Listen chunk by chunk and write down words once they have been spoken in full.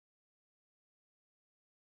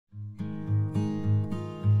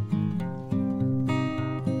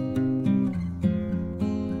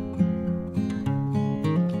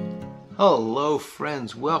Hello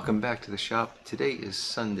friends, welcome back to the shop. Today is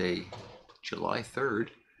Sunday, July 3rd.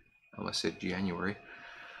 I almost said January.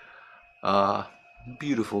 Uh,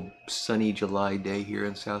 Beautiful sunny July day here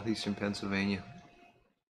in southeastern Pennsylvania.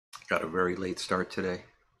 Got a very late start today.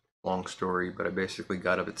 Long story, but I basically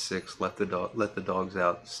got up at 6, let the dogs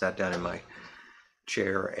out, sat down in my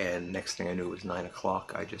chair, and next thing I knew it was 9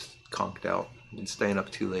 o'clock. I just conked out. Been staying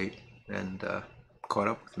up too late and caught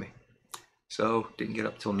up with me. So didn't get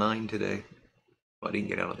up till 9 today. Well, I didn't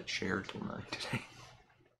get out of the chair till 9 today.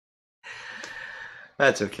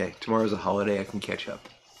 That's okay. Tomorrow's a holiday. I can catch up.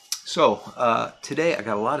 So today I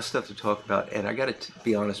got a lot of stuff to talk about, and I got to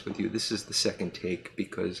be honest with you. This is the second take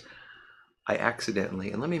because I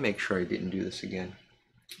accidentally, and let me make sure I didn't do this again.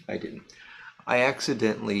 I didn't. I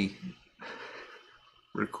accidentally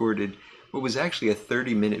recorded what was actually a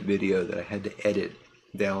 30-minute video that I had to edit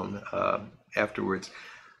down afterwards.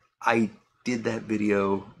 I did that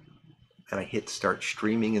video and I hit start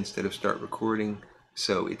streaming instead of start recording,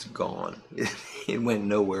 so it's gone. It went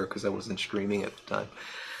nowhere because I wasn't streaming at the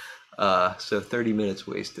time. So 30 minutes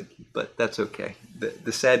wasted, but that's okay.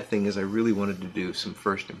 The sad thing is I really wanted to do some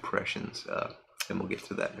first impressions, and we'll get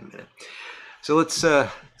to that in a minute. So let's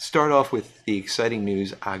start off with the exciting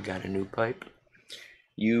news. I got a new pipe.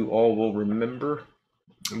 You all will remember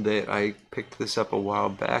that I picked this up a while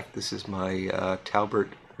back. This is my Talbot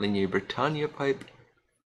Ligne Britannia pipe.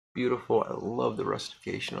 Beautiful. I love the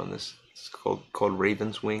rustication on this. It's called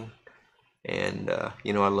Raven's Wing, and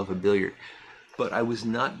you know I love a billiard. But I was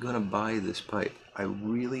not gonna buy this pipe. I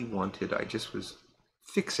really wanted. I just was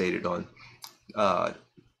fixated on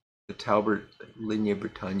the Talbot Ligne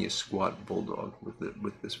Britannia Squat Bulldog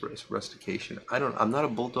with this rustication. I'm not a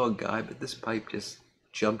bulldog guy, but this pipe just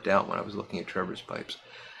jumped out when I was looking at Trevor's pipes.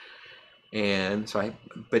 And so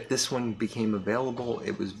but this one became available.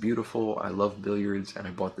 It was beautiful. I love billiards, and I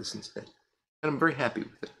bought this instead. And I'm very happy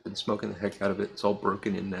with it. Been smoking the heck out of it. It's all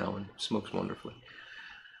broken in now and smokes wonderfully.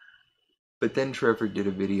 But then Trevor did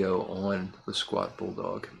a video on the Squat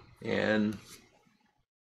Bulldog, and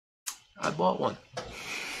I bought one.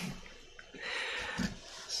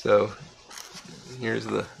 So here's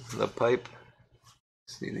the pipe.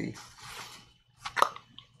 See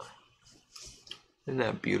isn't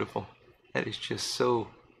that beautiful? That is just so,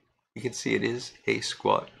 you can see it is a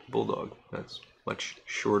Squat Bulldog. That's much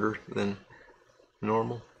shorter than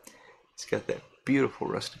normal. It's got that beautiful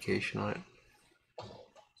rustication on it.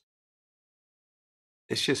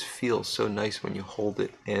 It just feels so nice when you hold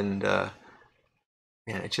it, and man,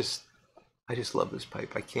 I just love this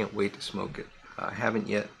pipe. I can't wait to smoke it. I haven't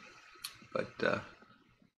yet, but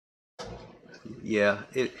yeah,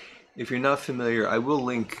 if you're not familiar, I will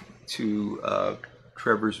link to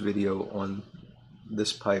Trevor's video on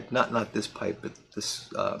this pipe, not this pipe, but this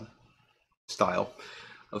style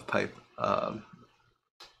of pipe,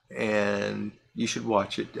 and you should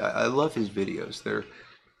watch it. I love his videos.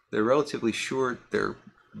 They're relatively short. They're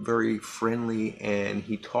very friendly, and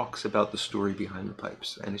he talks about the story behind the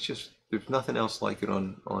pipes. And it's just, there's nothing else like it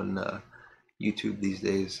on YouTube these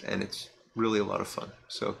days, and it's really a lot of fun.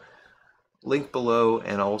 So link below,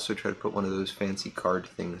 and I'll also try to put one of those fancy card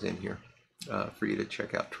things in here for you to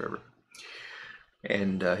check out Trevor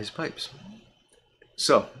and his pipes.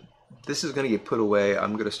 So this is going to get put away.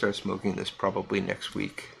 I'm going to start smoking this probably next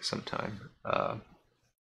week sometime.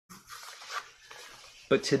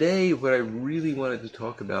 But today, what I really wanted to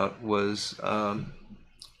talk about was,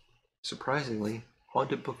 surprisingly,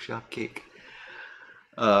 Haunted Bookshop cake.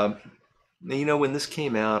 You know, when this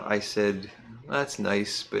came out, I said, that's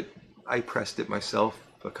nice, but I pressed it myself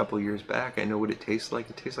a couple years back. I know what it tastes like.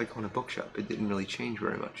 It tastes like Haunted Bookshop. It didn't really change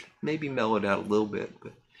very much. Maybe mellowed out a little bit,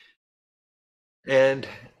 but and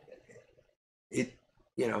it,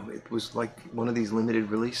 you know, it was like one of these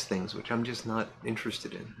limited release things, which I'm just not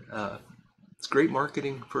interested in. It's great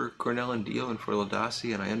marketing for Cornell and Deal and for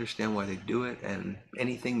Ladasi, and I understand why they do it, and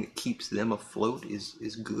anything that keeps them afloat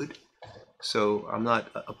is good. So I'm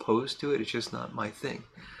not opposed to it. It's just not my thing.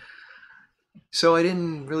 So I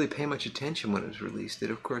didn't really pay much attention when it was released.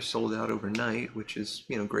 It, of course, sold out overnight, which is,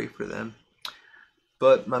 you know, great for them.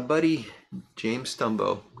 But my buddy James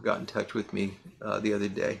Stumbo got in touch with me the other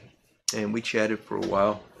day, and we chatted for a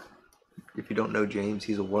while. If you don't know James,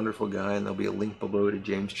 he's a wonderful guy, and there'll be a link below to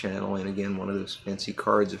James' channel, and again, one of those fancy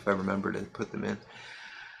cards if I remember to put them in.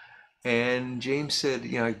 And James said,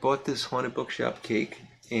 you know, I bought this Haunted Bookshop cake,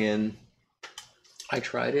 and I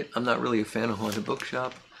tried it. I'm not really a fan of Haunted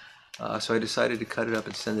Bookshop, so I decided to cut it up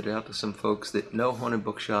and send it out to some folks that know Haunted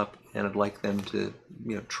Bookshop, and I'd like them to,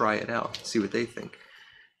 you know, try it out, see what they think.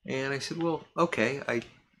 And I said, well, okay,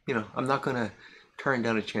 I'm not going to turn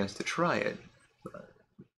down a chance to try it.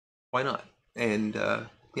 why not? And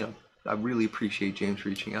you know, I really appreciate James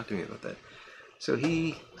reaching out to me about that. So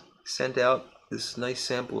he sent out this nice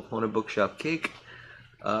sample of Haunted Bookshop cake.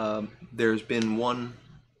 There's been one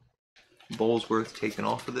bowl's worth taken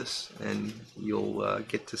off of this, and you'll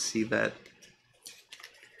get to see that.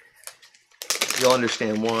 You'll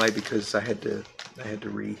understand why, because I had to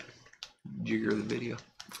rejigger the video.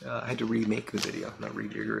 I had to remake the video, not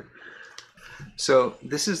rejigger it. So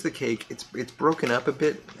this is the cake. It's broken up a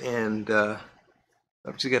bit, and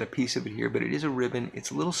I've just got a piece of it here, but it is a ribbon. It's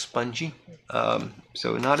a little spongy,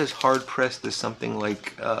 so not as hard pressed as something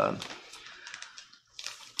like.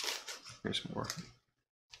 Here's more.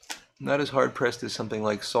 Not as hard pressed as something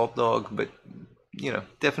like Salt Dog, but you know,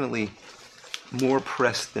 definitely more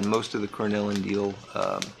pressed than most of the Cornell and Deal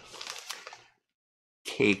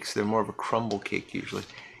cakes. They're more of a crumble cake usually.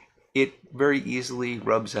 It very easily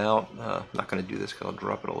rubs out. I'm not going to do this because I'll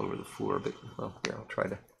drop it all over the floor, but well, here, I'll try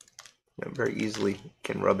to. You know, very easily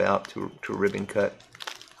can rub out to a ribbon cut.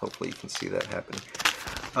 Hopefully you can see that happening.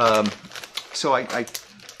 So I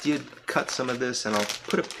did cut some of this, and I'll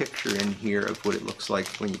put a picture in here of what it looks like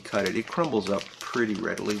when you cut it. It crumbles up pretty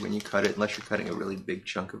readily when you cut it, unless you're cutting a really big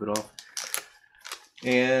chunk of it off.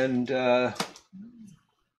 And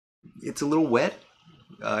it's a little wet.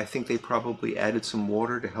 I think they probably added some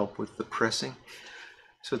water to help with the pressing.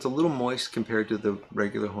 So it's a little moist compared to the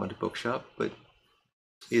regular Haunted Bookshop, but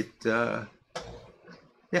it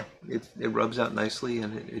rubs out nicely,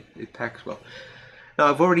 and it packs well. Now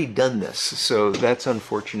I've already done this, so that's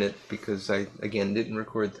unfortunate because I again didn't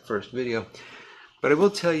record the first video. But I will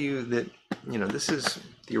tell you that, you know, this is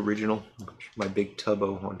the original, my big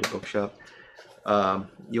Tubbo Haunted Bookshop.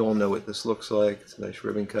 You all know what this looks like. It's a nice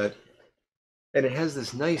ribbon cut, and it has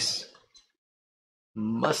this nice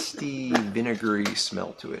musty, vinegary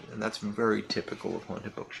smell to it, and that's very typical of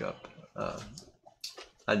Haunted Bookshop.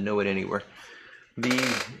 I'd know it anywhere.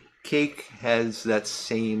 The cake has that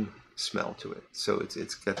same smell to it, so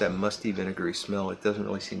it's got that musty, vinegary smell. It doesn't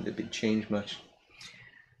really seem to be changed much.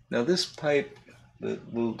 Now this pipe, the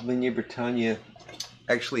Lignée Britannia,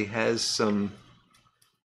 actually has some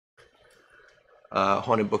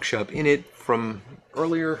Haunted Bookshop in it from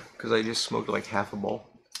earlier, because I just smoked like half a bowl,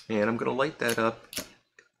 and I'm going to light that up,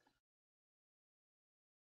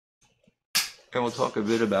 and we'll talk a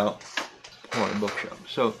bit about Haunted Bookshop.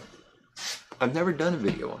 So I've never done a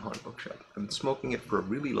video on Haunted Bookshop. I've been smoking it for a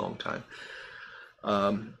really long time.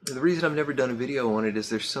 The reason I've never done a video on it is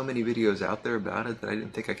there's so many videos out there about it that I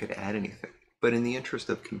didn't think I could add anything. But in the interest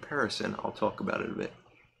of comparison, I'll talk about it a bit.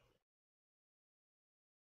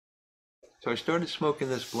 So I started smoking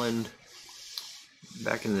this blend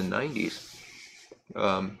back in the 90s,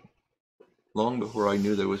 long before I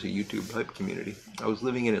knew there was a YouTube pipe community. I was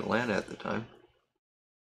living in Atlanta at the time,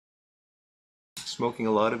 smoking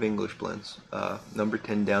a lot of English blends. Number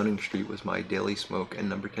 10 Downing Street was my daily smoke, and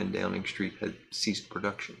Number 10 Downing Street had ceased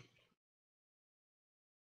production.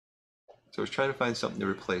 So I was trying to find something to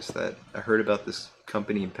replace that. I heard about this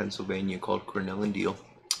company in Pennsylvania called Cornell and Deal,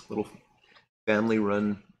 little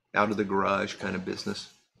family-run, out-of-the-garage kind of business.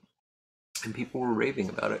 And people were raving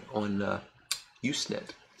about it on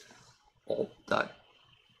Usenet.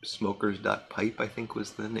 alt.smokers.pipe, I think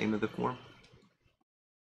was the name of the forum.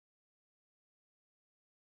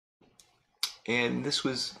 And this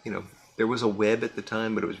was, you know, there was a web at the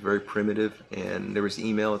time, but it was very primitive, and there was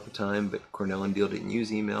email at the time, but Cornell and Deal didn't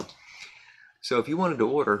use email. So if you wanted to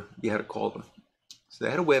order, you had to call them. So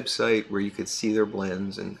they had a website where you could see their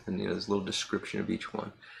blends, and you know, there's a little description of each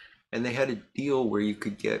one. And they had a deal where you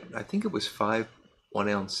could get, I think it was 5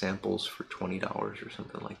 1-ounce samples for $20 or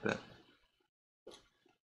something like that.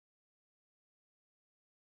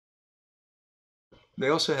 They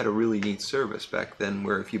also had a really neat service back then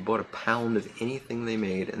where if you bought a pound of anything they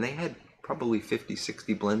made, and they had probably 50,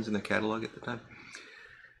 60 blends in their catalog at the time,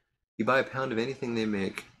 you buy a pound of anything they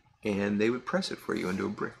make, and they would press it for you into a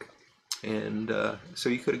brick. And so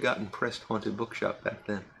you could have gotten pressed Haunted Bookshop back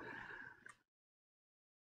then.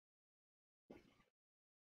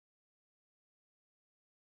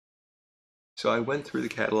 So I went through the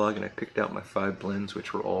catalog and I picked out my 5 blends,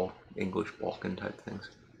 which were all English Balkan type things.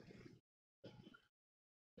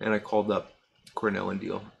 And I called up Cornell and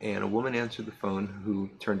Deal, and a woman answered the phone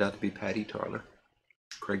who turned out to be Patty Tarler,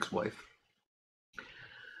 Craig's wife.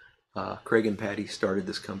 Craig and Patty started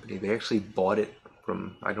this company. They actually bought it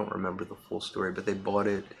from, I don't remember the full story, but they bought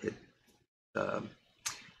it. It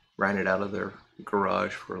ran it out of their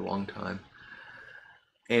garage for a long time.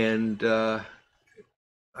 And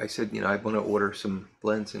I said, you know, I want to order some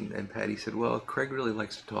blends, and Patty said, well, Craig really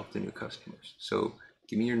likes to talk to new customers, so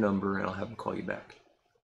give me your number and I'll have him call you back.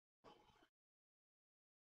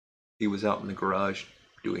 He was out in the garage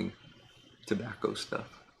doing tobacco stuff.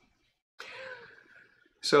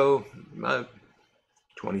 So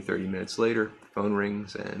 20, 30 minutes later, phone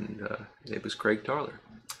rings, and it was Craig Tarler.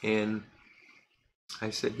 And I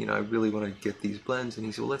said, I really want to get these blends. And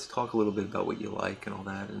he said, well, let's talk a little bit about what you like and all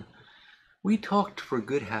that. And we talked for a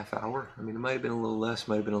good half hour. I mean, it might have been a little less,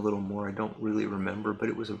 might have been a little more. I don't really remember, but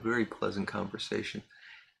it was a very pleasant conversation.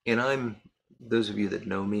 And those of you that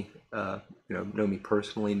know me, know me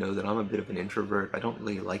personally, know that I'm a bit of an introvert. I don't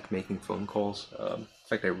really like making phone calls. In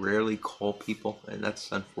fact, I rarely call people, and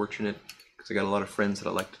that's unfortunate because I got a lot of friends that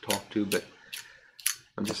I like to talk to, but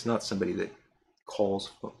I'm just not somebody that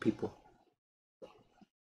calls people.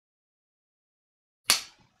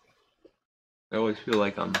 I always feel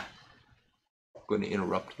like I'm going to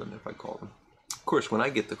interrupt them if I call them. Of course, when I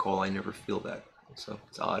get the call, I never feel that, so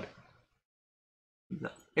it's odd.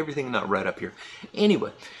 Everything not right up here.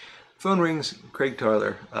 Anyway, phone rings, Craig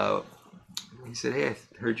Tarler. He said, hey, I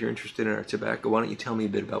heard you're interested in our tobacco. Why don't you tell me a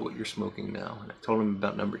bit about what you're smoking now? And I told him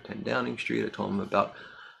about number 10 Downing Street. I told him about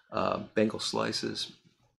Bengal Slices.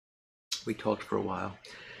 We talked for a while.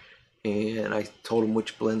 And I told him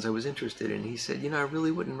which blends I was interested in. He said, I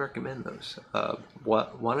really wouldn't recommend those. Why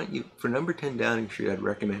don't you, for number 10 Downing Street, I'd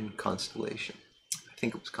recommend Constellation. I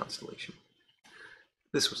think it was Constellation.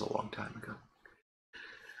 This was a long time ago.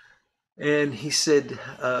 And he said,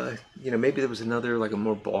 maybe there was another, like a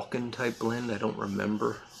more Balkan type blend. I don't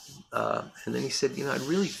remember. And then he said, I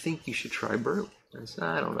really think you should try Burley. I said,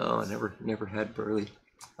 I don't know. I never had Burley.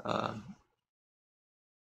 I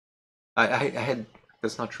had,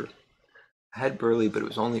 that's not true. I had Burley, but it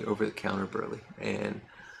was only over-the-counter Burley. And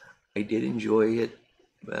I did enjoy it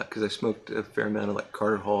because I smoked a fair amount of like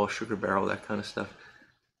Carter Hall, Sugar Barrel, that kind of stuff.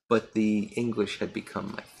 But the English had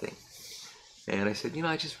become my thing. And I said,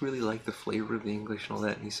 I just really like the flavor of the English and all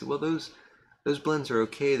that. And he said, well, those blends are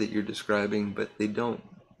okay that you're describing, but they don't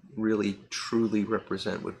really truly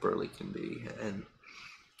represent what Burley can be. And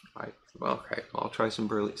I said, well, okay, I'll try some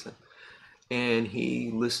Burleys then. And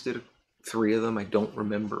he listed 3 of them. I don't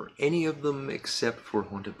remember any of them except for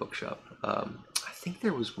Haunted Bookshop. I think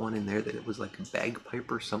there was one in there that it was like a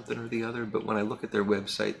bagpiper something or the other, but when I look at their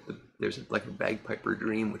website, there's like a bagpiper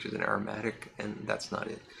dream, which is an aromatic, and that's not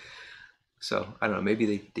it. So I don't know,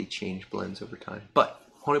 maybe they change blends over time. But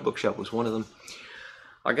Haunted Bookshop was one of them.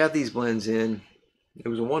 I got these blends in. It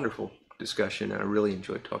was a wonderful discussion, and I really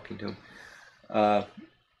enjoyed talking to him.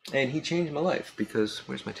 And he changed my life because,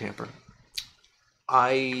 where's my tamper?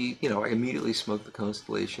 I immediately smoked the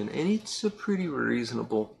Constellation, and it's a pretty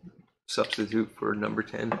reasonable substitute for number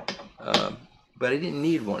 10. But I didn't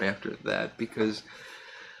need one after that because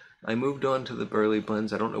I moved on to the Burley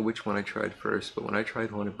blends. I don't know which one I tried first, but when I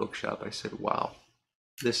tried Haunted Bookshop, I said, wow,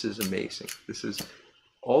 this is amazing. This is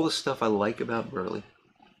all the stuff I like about Burley.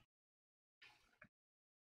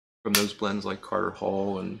 From those blends like Carter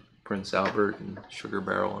Hall and Prince Albert and Sugar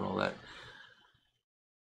Barrel and all that.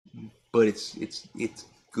 But it's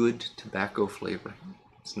good tobacco flavor.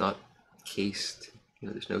 It's not cased.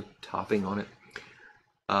 There's no topping on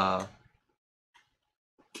it.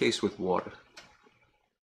 Cased with water.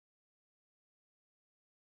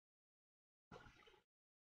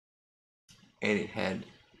 And it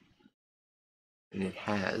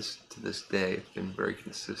has, to this day, it's been very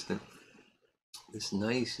consistent. This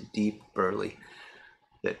nice, deep Burley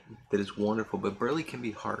that is wonderful, but Burley can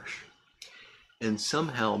be harsh. And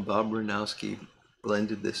somehow Bob Brunowski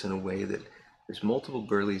blended this in a way that there's multiple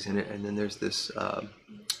Burleys in it, and then there's this, I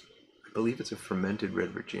believe it's a fermented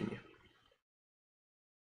Red Virginia,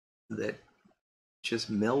 that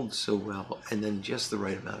just melds so well, and then just the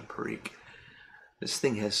right amount of Perique. This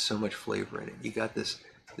thing has so much flavor in it. You got this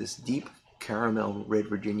deep caramel Red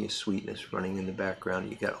Virginia sweetness running in the background.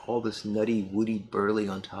 You got all this nutty, woody Burley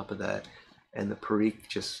on top of that, and the Perique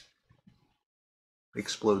just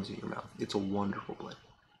explodes in your mouth. It's a wonderful blend.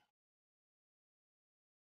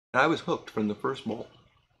 And I was hooked from the first bowl.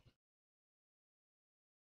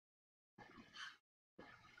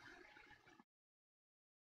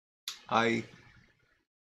 I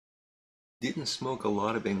didn't smoke a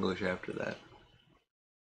lot of English after that.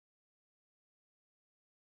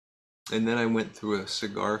 And then I went through a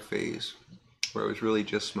cigar phase where I was really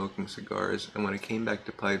just smoking cigars. And when I came back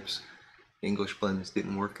to pipes, English blends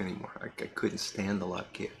didn't work anymore. I couldn't stand the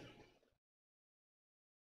lot kit.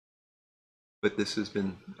 But this has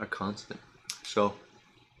been a constant. So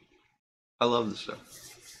I love this stuff.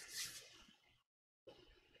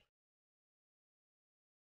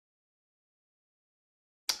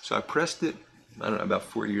 So I pressed it, I don't know, about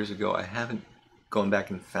 4 years ago. I haven't gone back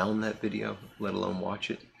and found that video, let alone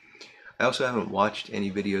watch it. I also haven't watched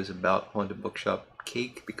any videos about Haunted Bookshop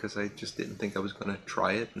cake because I just didn't think I was going to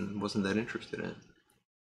try it and wasn't that interested in it.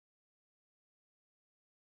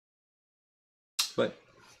 But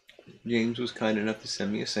James was kind enough to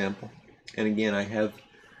send me a sample. And again, I have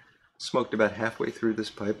smoked about halfway through this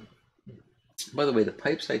pipe. By the way, the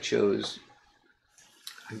pipes I chose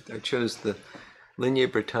the Ligne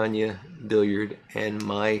Bretagne Billiard and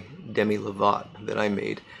my Demi Lovato that I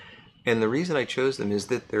made. And the reason I chose them is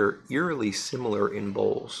that they're eerily similar in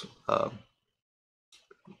bowls.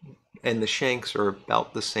 And the shanks are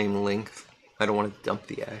about the same length. I don't want to dump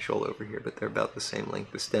the ash all over here, but they're about the same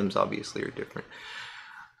length. The stems obviously are different.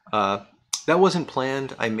 That wasn't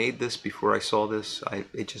planned. I made this before I saw this.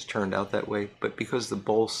 It just turned out that way. But because the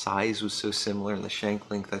bowl size was so similar and the shank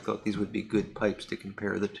length, I thought these would be good pipes to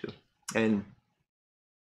compare the two. And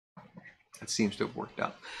that seems to have worked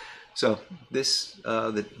out. So this,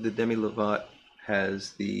 the Demi Lovato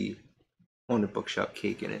has the Haunted Bookshop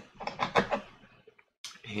cake in it.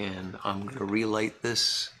 And I'm going to relight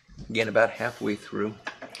this again about halfway through.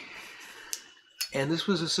 And this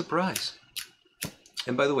was a surprise.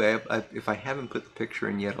 And by the way, if I haven't put the picture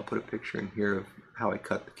in yet, I'll put a picture in here of how I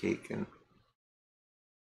cut the cake. And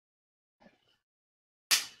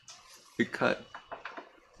it cut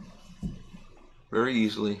very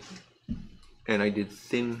easily. And I did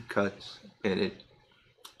thin cuts, and it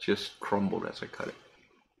just crumbled as I cut it.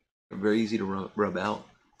 Very easy to rub out.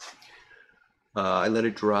 I let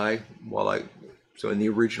it dry so in the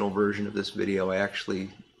original version of this video, I actually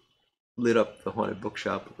lit up the Haunted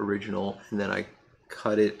Bookshop original, and then I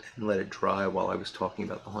cut it and let it dry while I was talking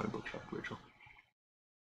about the Haunted Bookshop original.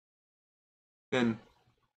 And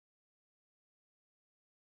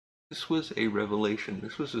this was a revelation.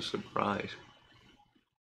 This was a surprise.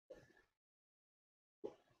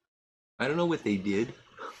 I don't know what they did.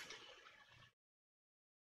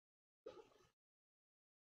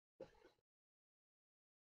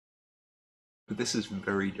 But this is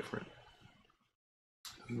very different.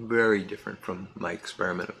 Very different from my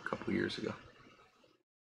experiment of a couple years ago.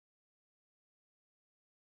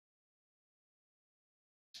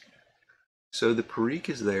 So the Perique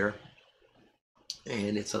is there,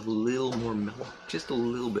 and it's a little more mellow, just a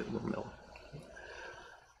little bit more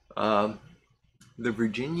mellow. The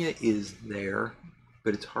Virginia is there,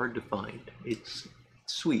 but it's hard to find. It's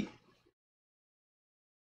sweet.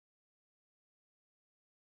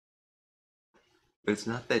 But it's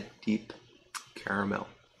not that deep caramel.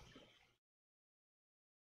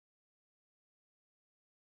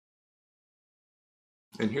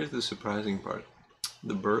 And here's the surprising part.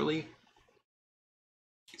 The burley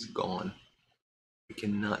is gone. You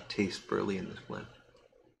cannot taste burley in this blend.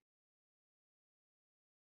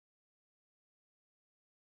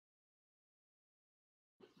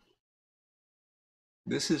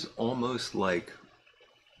 This is almost like,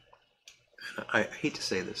 I hate to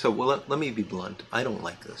say this, so well, let me be blunt. I don't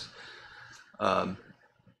like this. I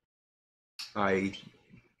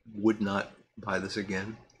would not buy this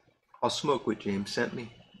again. I'll smoke what James sent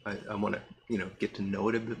me. I want to, get to know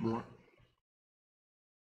it a bit more.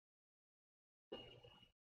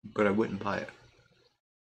 But I wouldn't buy it.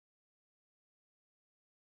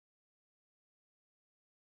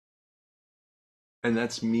 And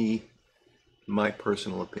that's me, my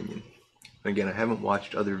personal opinion. Again, I haven't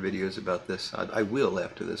watched other videos about this. I will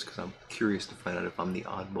after this because I'm curious to find out if I'm the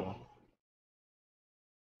oddball.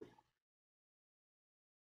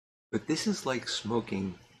 But this is like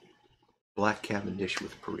smoking Black Cavendish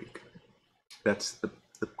with Perique. That's the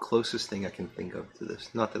closest thing I can think of to this.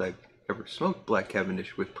 Not that I've ever smoked Black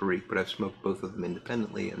Cavendish with Perique, but I've smoked both of them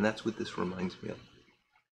independently, and that's what this reminds me of.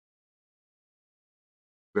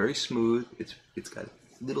 Very smooth. It's got a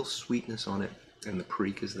little sweetness on it, and the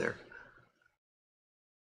Perique is there.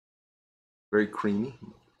 Very creamy,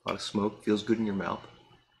 a lot of smoke, feels good in your mouth.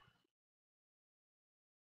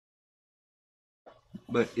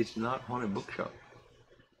 But it's not Haunted Bookshop.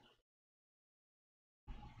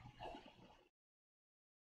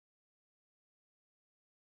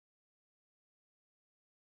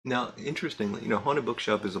 Now, interestingly, Haunted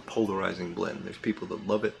Bookshop is a polarizing blend. There's people that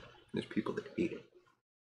love it, there's people that hate it.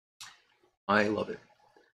 I love it.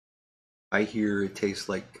 I hear it tastes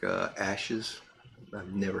like ashes.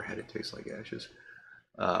 I've never had it taste like ashes.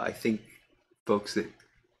 I think folks that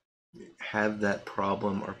have that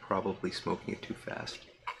problem are probably smoking it too fast.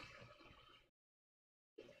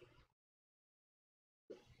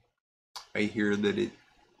 I hear that it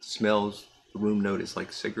smells, the room note is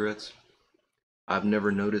like cigarettes. I've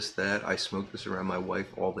never noticed that. I smoke this around my wife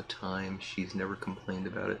all the time. She's never complained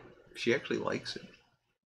about it. She actually likes it.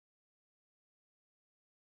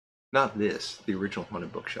 Not this, the original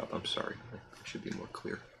Haunted Bookshop. I'm sorry. I should be more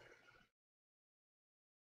clear.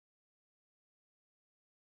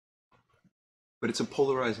 but it's a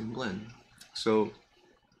polarizing blend. So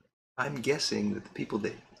I'm guessing that the people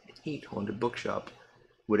that hate Haunted Bookshop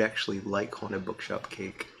would actually like Haunted Bookshop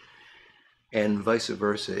cake. And vice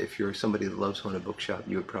versa, if you're somebody that loves Haunted Bookshop,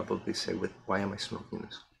 you would probably say, why am I smoking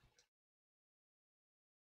this?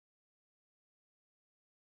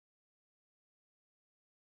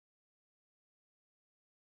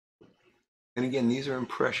 And again, these are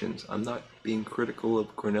impressions. I'm not being critical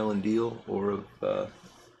of Cornell and Deal or of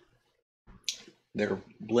their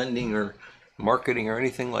blending or marketing or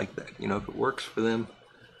anything like that. You know, if it works for them,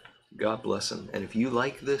 God bless them. And if you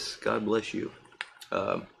like this, God bless you.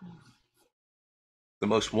 The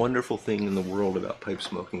most wonderful thing in the world about pipe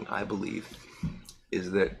smoking, I believe,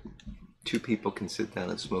 is that two people can sit down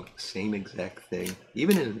and smoke the same exact thing,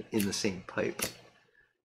 even in the same pipe,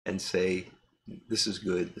 and say, this is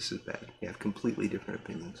good, this is bad. You have completely different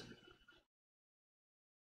opinions.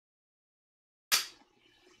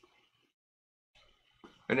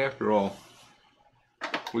 And after all,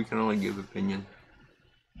 we can only give opinion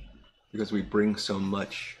because we bring so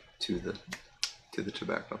much to the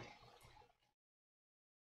tobacco.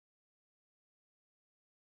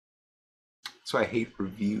 So I hate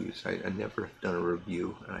reviews. I never have done a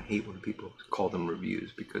review, and I hate when people call them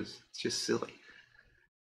reviews because it's just silly.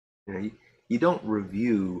 You know, you don't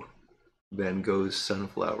review Van Gogh's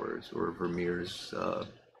Sunflowers or Vermeer's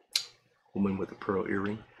Woman with a Pearl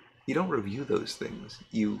Earring. You don't review those things.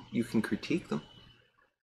 You can critique them.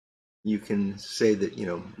 You can say that, you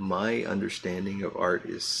know, my understanding of art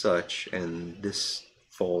is such, and this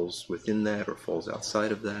falls within that or falls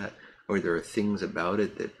outside of that, or there are things about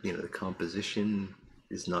it that, you know, the composition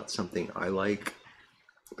is not something I like.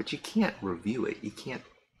 But you can't review it. You can't,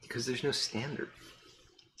 because there's no standard.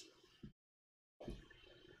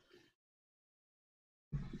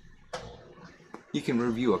 You can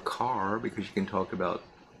review a car because you can talk about,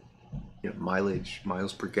 you know, mileage,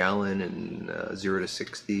 miles per gallon, and 0 to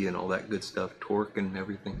 60 and all that good stuff, torque and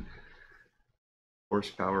everything,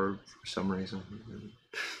 horsepower for some reason.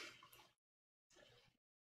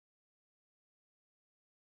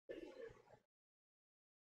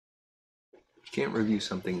 You can't review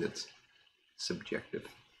something that's subjective,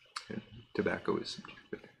 and tobacco is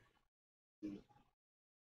subjective.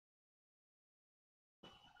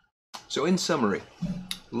 So in summary,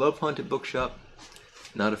 love Haunted Bookshop,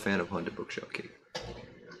 not a fan of Haunted Bookshop cake.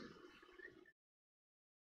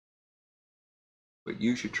 But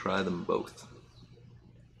you should try them both.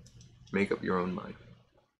 Make up your own mind.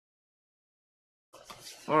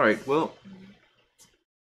 Alright, well,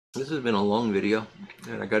 this has been a long video,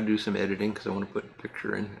 and I gotta do some editing because I want to put a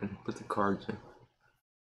picture in and put the cards in.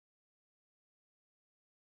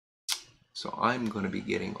 So I'm going to be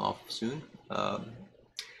getting off soon.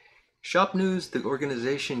 Shop news, the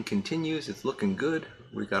organization continues. It's looking good.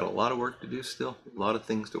 We got a lot of work to do still. A lot of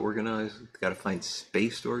things to organize. Got to find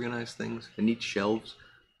space to organize things. I need shelves,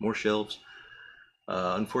 more shelves.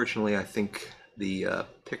 Unfortunately, I think the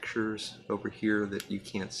pictures over here that you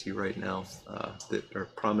can't see right now that are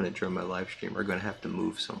prominent during my live stream are going to have to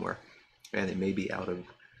move somewhere. And it may be out of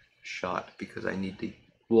shot because I need the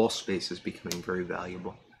wall space is becoming very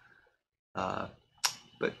valuable.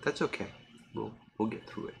 But that's okay. We'll get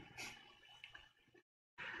through it.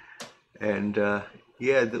 And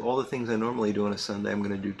yeah, all the things I normally do on a Sunday, I'm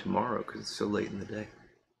going to do tomorrow because it's so late in the day.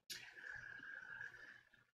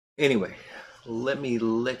 Anyway, let me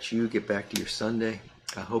let you get back to your Sunday.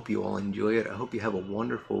 I hope you all enjoy it. I hope you have a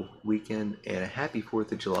wonderful weekend and a happy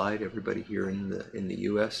 4th of July to everybody here in the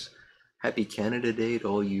U.S. Happy Canada Day to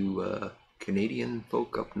all you Canadian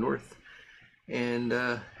folk up north. And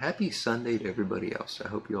happy Sunday to everybody else. I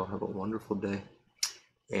hope you all have a wonderful day.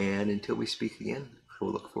 And until we speak again, I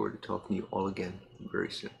will look forward to talking to you all again very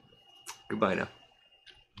soon. Goodbye now.